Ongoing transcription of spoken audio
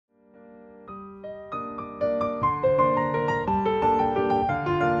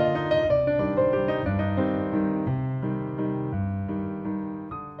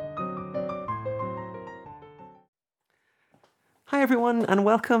everyone, and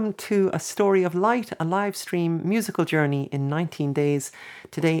welcome to A Story of Light, a live stream musical journey in 19 days.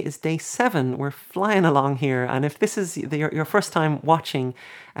 Today is day 7. We're flying along here, and if this is your first time watching,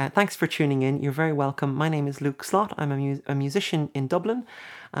 thanks for tuning in. You're very welcome. My name is Luke Slott. I'm a musician in Dublin,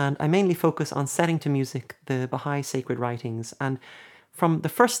 and I mainly focus on setting to music the Baha'i sacred writings. And from the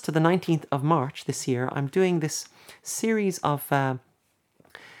 1st to the 19th of March this year, I'm doing this series of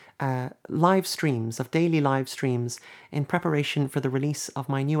daily live streams in preparation for the release of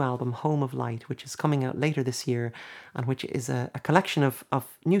my new album, Home of Light, which is coming out later this year, and which is a collection of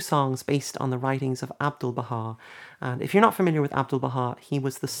new songs based on the writings of Abdul Baha. And if you're not familiar with Abdul Baha, he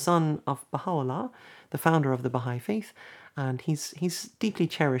was the son of Baha'u'llah, the founder of the Baha'i faith, and he's deeply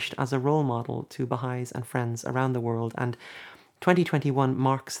cherished as a role model to Baha'is and friends around the world. And 2021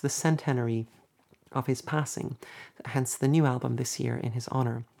 marks the centenary of his passing, hence the new album this year in his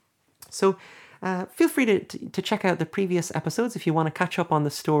honor. So feel free to check out the previous episodes if you want to catch up on the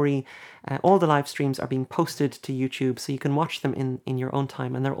story. All the live streams are being posted to YouTube, so you can watch them in your own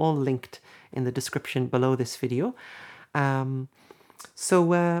time, and they're all linked in the description below this video. Today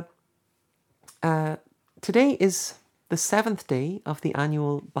is the 7th day of the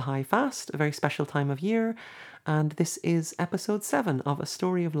annual Baha'i fast, a very special time of year, and this is episode 7 of A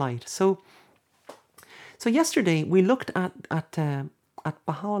Story of Light. So yesterday we looked at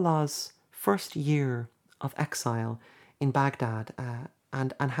Baha'u'llah's first year of exile in Baghdad,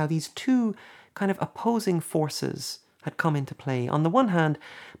 and how these two kind of opposing forces had come into play. On the one hand,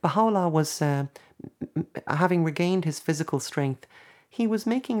 Baha'u'llah was, having regained his physical strength, he was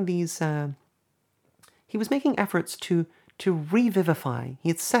making efforts to revivify. He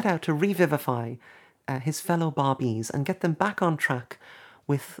had set out to revivify his fellow Babis and get them back on track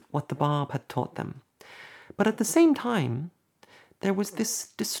with what the Bab had taught them. But at the same time, there was this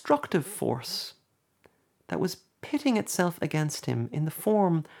destructive force that was pitting itself against him in the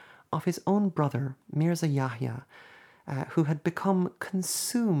form of his own brother, Mirza Yahya, who had become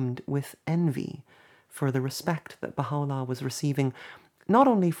consumed with envy for the respect that Baha'u'llah was receiving, not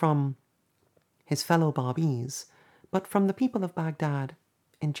only from his fellow Babis, but from the people of Baghdad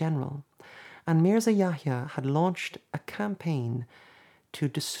in general. And Mirza Yahya had launched a campaign to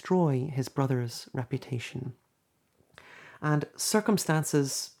destroy his brother's reputation. And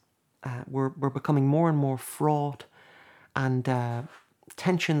circumstances were becoming more and more fraught, and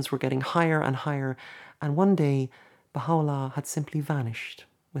tensions were getting higher and higher. And one day, Baha'u'llah had simply vanished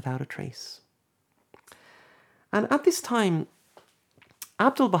without a trace. And at this time,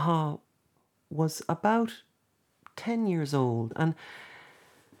 Abdul Baha was about 10 years old. And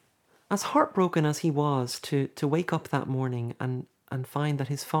as heartbroken as he was to wake up that morning and find that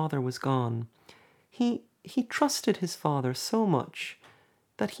his father was gone, he trusted his father so much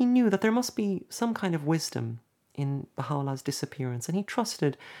that he knew that there must be some kind of wisdom in Baha'u'llah's disappearance, and he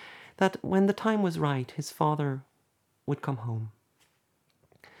trusted that when the time was right, his father would come home.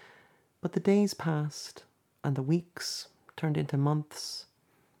 But the days passed, and the weeks turned into months,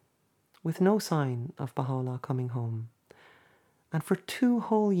 with no sign of Baha'u'llah coming home. And for 2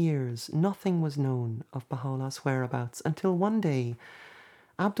 whole years, nothing was known of Baha'u'llah's whereabouts, until one day,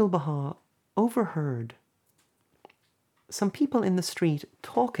 Abdul Baha overheard some people in the street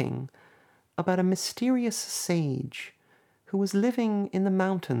talking about a mysterious sage who was living in the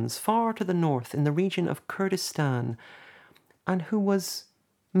mountains far to the north in the region of Kurdistan, and who was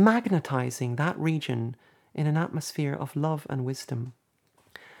magnetizing that region in an atmosphere of love and wisdom.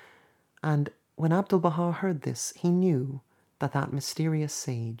 And when Abdul Baha heard this, he knew that that mysterious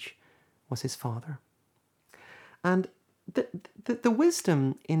sage was his father. And the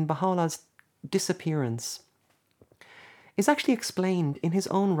wisdom in Baha'u'llah's disappearance is actually explained in his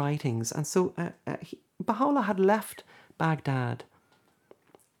own writings. And so Baha'u'llah had left Baghdad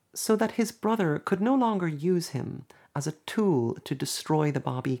so that his brother could no longer use him as a tool to destroy the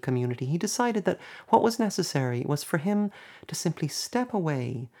Babi community. He decided that what was necessary was for him to simply step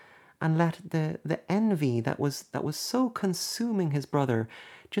away and let the envy that was so consuming his brother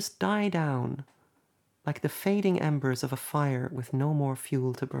just die down like the fading embers of a fire with no more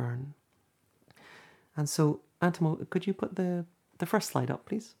fuel to burn. And so, Antimo, could you put the first slide up,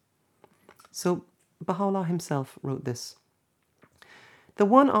 please? So Baha'u'llah himself wrote this: "The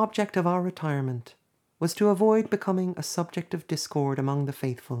one object of our retirement was to avoid becoming a subject of discord among the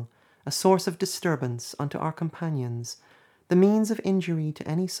faithful, a source of disturbance unto our companions, the means of injury to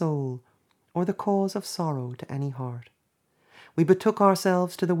any soul, or the cause of sorrow to any heart. We betook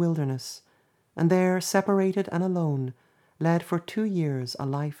ourselves to the wilderness, and there, separated and alone, led for 2 years a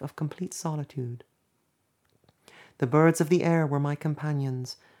life of complete solitude. The birds of the air were my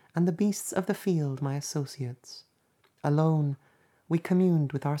companions, and the beasts of the field my associates. Alone, we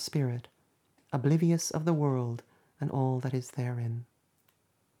communed with our spirit, oblivious of the world and all that is therein.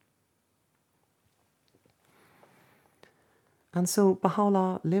 And so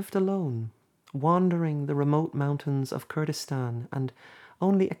Baha'u'llah lived alone, wandering the remote mountains of Kurdistan and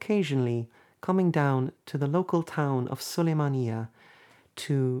only occasionally coming down to the local town of Sulaymaniyah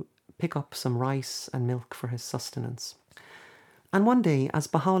to pick up some rice and milk for his sustenance. And one day, as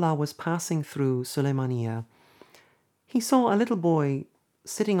Baha'u'llah was passing through Sulaymaniyah, he saw a little boy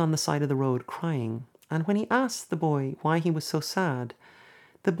sitting on the side of the road crying. And when he asked the boy why he was so sad,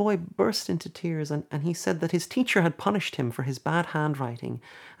 the boy burst into tears and he said that his teacher had punished him for his bad handwriting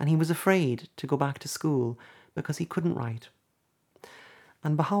and he was afraid to go back to school because he couldn't write.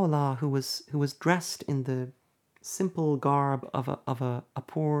 And Baha'u'llah, who was dressed in the simple garb of a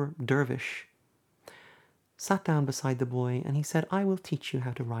poor dervish, sat down beside the boy and he said, "I will teach you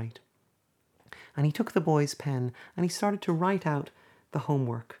how to write." And he took the boy's pen and he started to write out the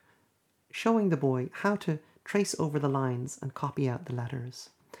homework, showing the boy how to trace over the lines and copy out the letters.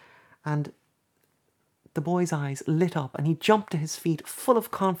 And the boy's eyes lit up and he jumped to his feet full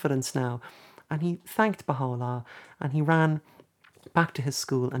of confidence now, and he thanked Baha'u'llah and he ran back to his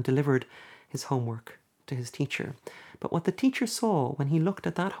school and delivered his homework to his teacher. But what the teacher saw when he looked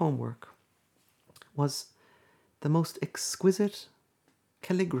at that homework was the most exquisite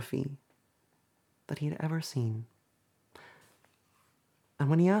calligraphy that he had ever seen. And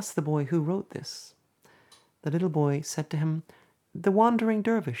when he asked the boy who wrote this, the little boy said to him, "The wandering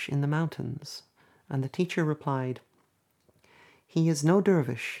dervish in the mountains." And the teacher replied, "He is no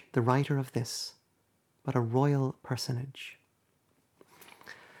dervish, the writer of this, but a royal personage."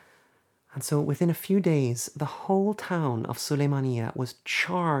 And so within a few days, the whole town of Sulaymaniyah was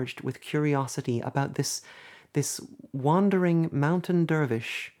charged with curiosity about this wandering mountain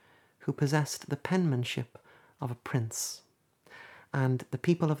dervish who possessed the penmanship of a prince. And the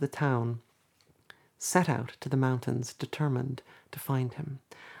people of the town set out to the mountains determined to find him.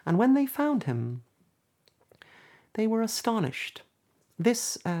 And when they found him, they were astonished.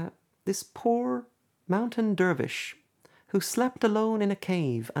 This poor mountain dervish who slept alone in a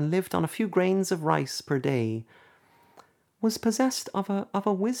cave and lived on a few grains of rice per day was possessed of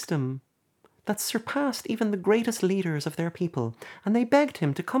a wisdom that surpassed even the greatest leaders of their people. And they begged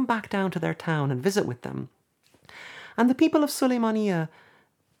him to come back down to their town and visit with them. And the people of Sulaymaniyah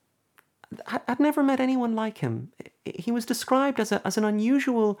had never met anyone like him. He was described as an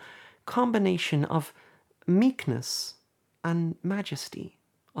unusual combination of meekness and majesty,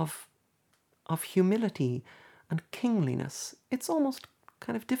 of humility and kingliness. It's almost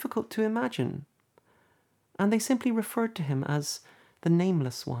kind of difficult to imagine. And they simply referred to him as the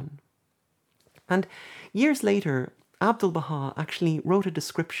Nameless One. And years later, Abdul Baha actually wrote a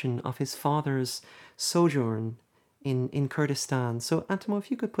description of his father's sojourn in Kurdistan. So, Antimo,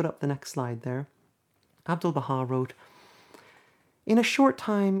 if you could put up the next slide there. Abdul Baha wrote, "In a short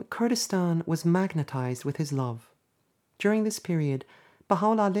time, Kurdistan was magnetized with his love. During this period,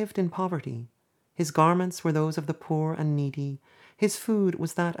 Baha'u'llah lived in poverty. His garments were those of the poor and needy. His food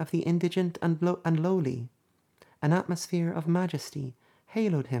was that of the indigent and lowly. An atmosphere of majesty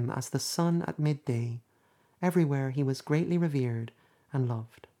haloed him as the sun at midday. Everywhere he was greatly revered and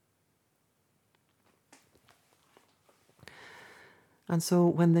loved." And so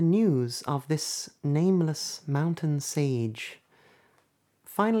when the news of this nameless mountain sage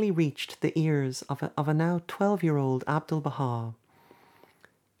finally reached the ears of a now 12-year-old Abdul Baha,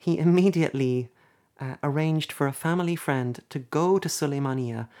 he immediately arranged for a family friend to go to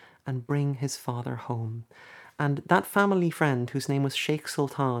Sulaymaniyah and bring his father home. And that family friend, whose name was Sheikh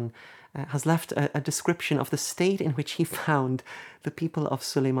Sultan, has left a description of the state in which he found the people of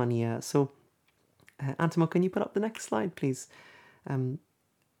Sulaymaniyah. So, Antimo, can you put up the next slide, please?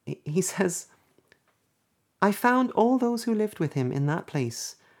 He says, "I found all those who lived with him in that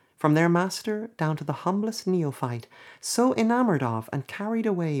place, from their master down to the humblest neophyte, so enamoured of and carried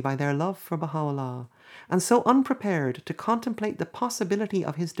away by their love for Baha'u'llah, and so unprepared to contemplate the possibility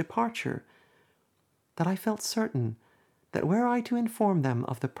of his departure, that I felt certain that were I to inform them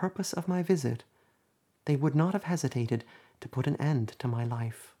of the purpose of my visit, they would not have hesitated to put an end to my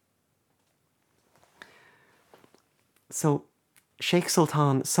life." So Sheikh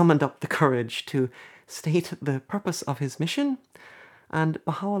Sultan summoned up the courage to state the purpose of his mission, and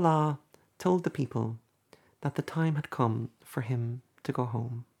Baha'u'llah told the people that the time had come for him to go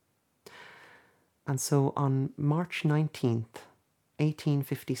home. And so on March 19th,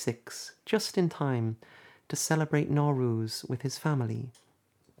 1856, just in time to celebrate Nowruz with his family,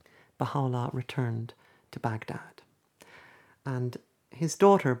 Baha'u'llah returned to Baghdad. And his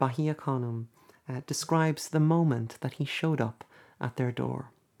daughter, Bahia Khanum, describes the moment that he showed up at their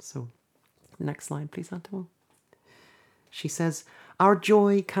door. So, next slide, please, Antimo. She says, "Our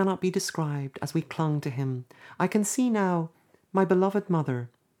joy cannot be described as we clung to him. I can see now my beloved mother,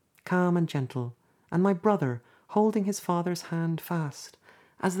 calm and gentle, and my brother holding his father's hand fast,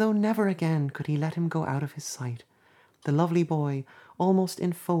 as though never again could he let him go out of his sight, the lovely boy almost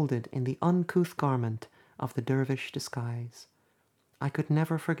enfolded in the uncouth garment of the dervish disguise. I could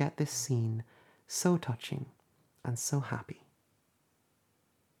never forget this scene, so touching and so happy."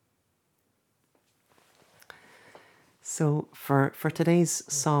 So for today's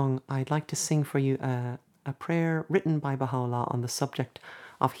song, I'd like to sing for you a prayer written by Baha'u'llah on the subject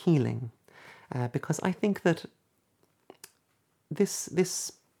of healing, because I think that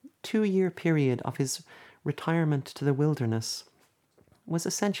this 2-year period of his retirement to the wilderness was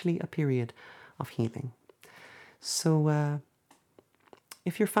essentially a period of healing. So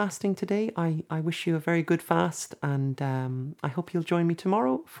if you're fasting today, I wish you a very good fast, and I hope you'll join me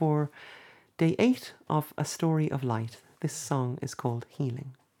tomorrow for day 8 of A Story of Light. This song is called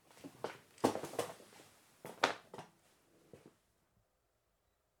Healing.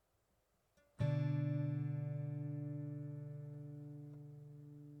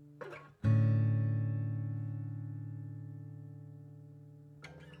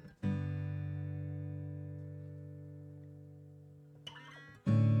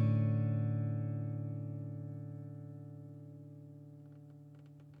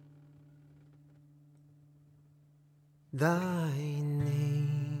 Thy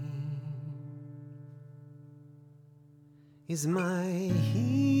name is my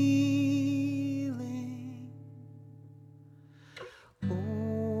healing,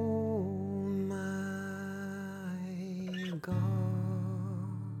 oh my God,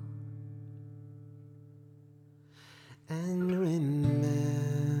 and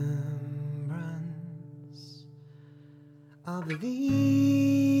remembrance of thee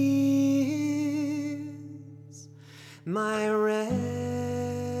my remedy.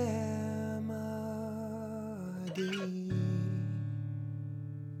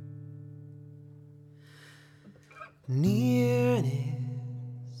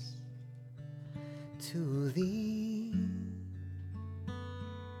 Nearness to thee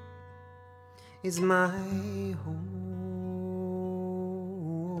is my home,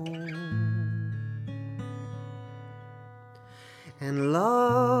 and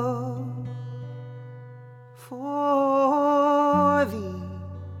love for thee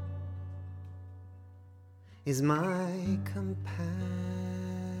is my companion.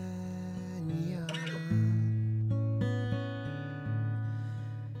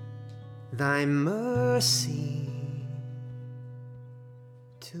 Thy mercy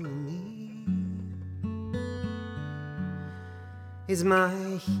to me is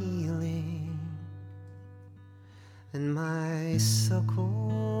my healing and my succor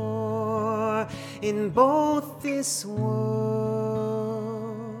in both this world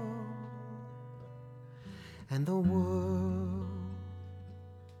and the world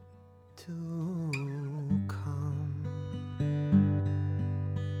to come.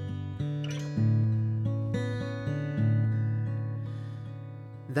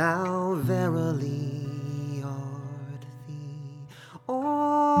 Thou verily art thee,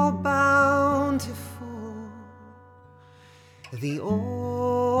 all bountiful, the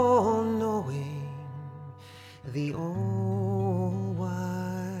all-knowing, the all-wise.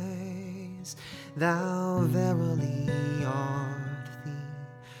 Thou verily art thee,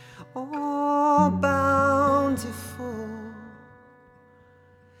 all bountiful,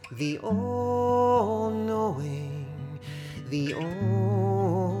 the all-knowing, the all-wise.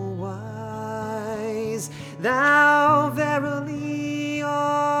 Thou verily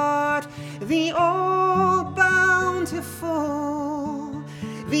art the all-bountiful,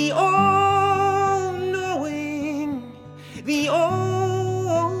 the all-knowing, the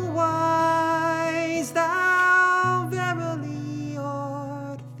all-wise. Thou verily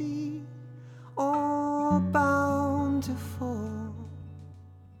art the all-bountiful,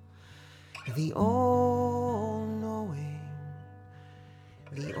 the all-knowing,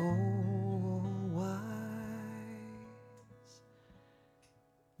 the all-wise.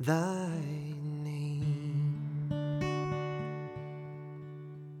 Thy name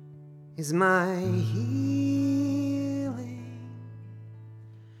is my healing,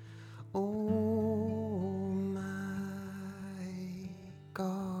 oh my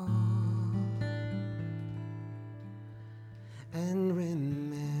God, and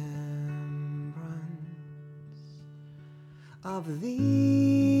remembrance of thee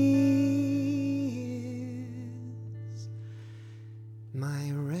is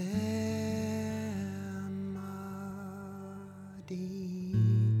my rest.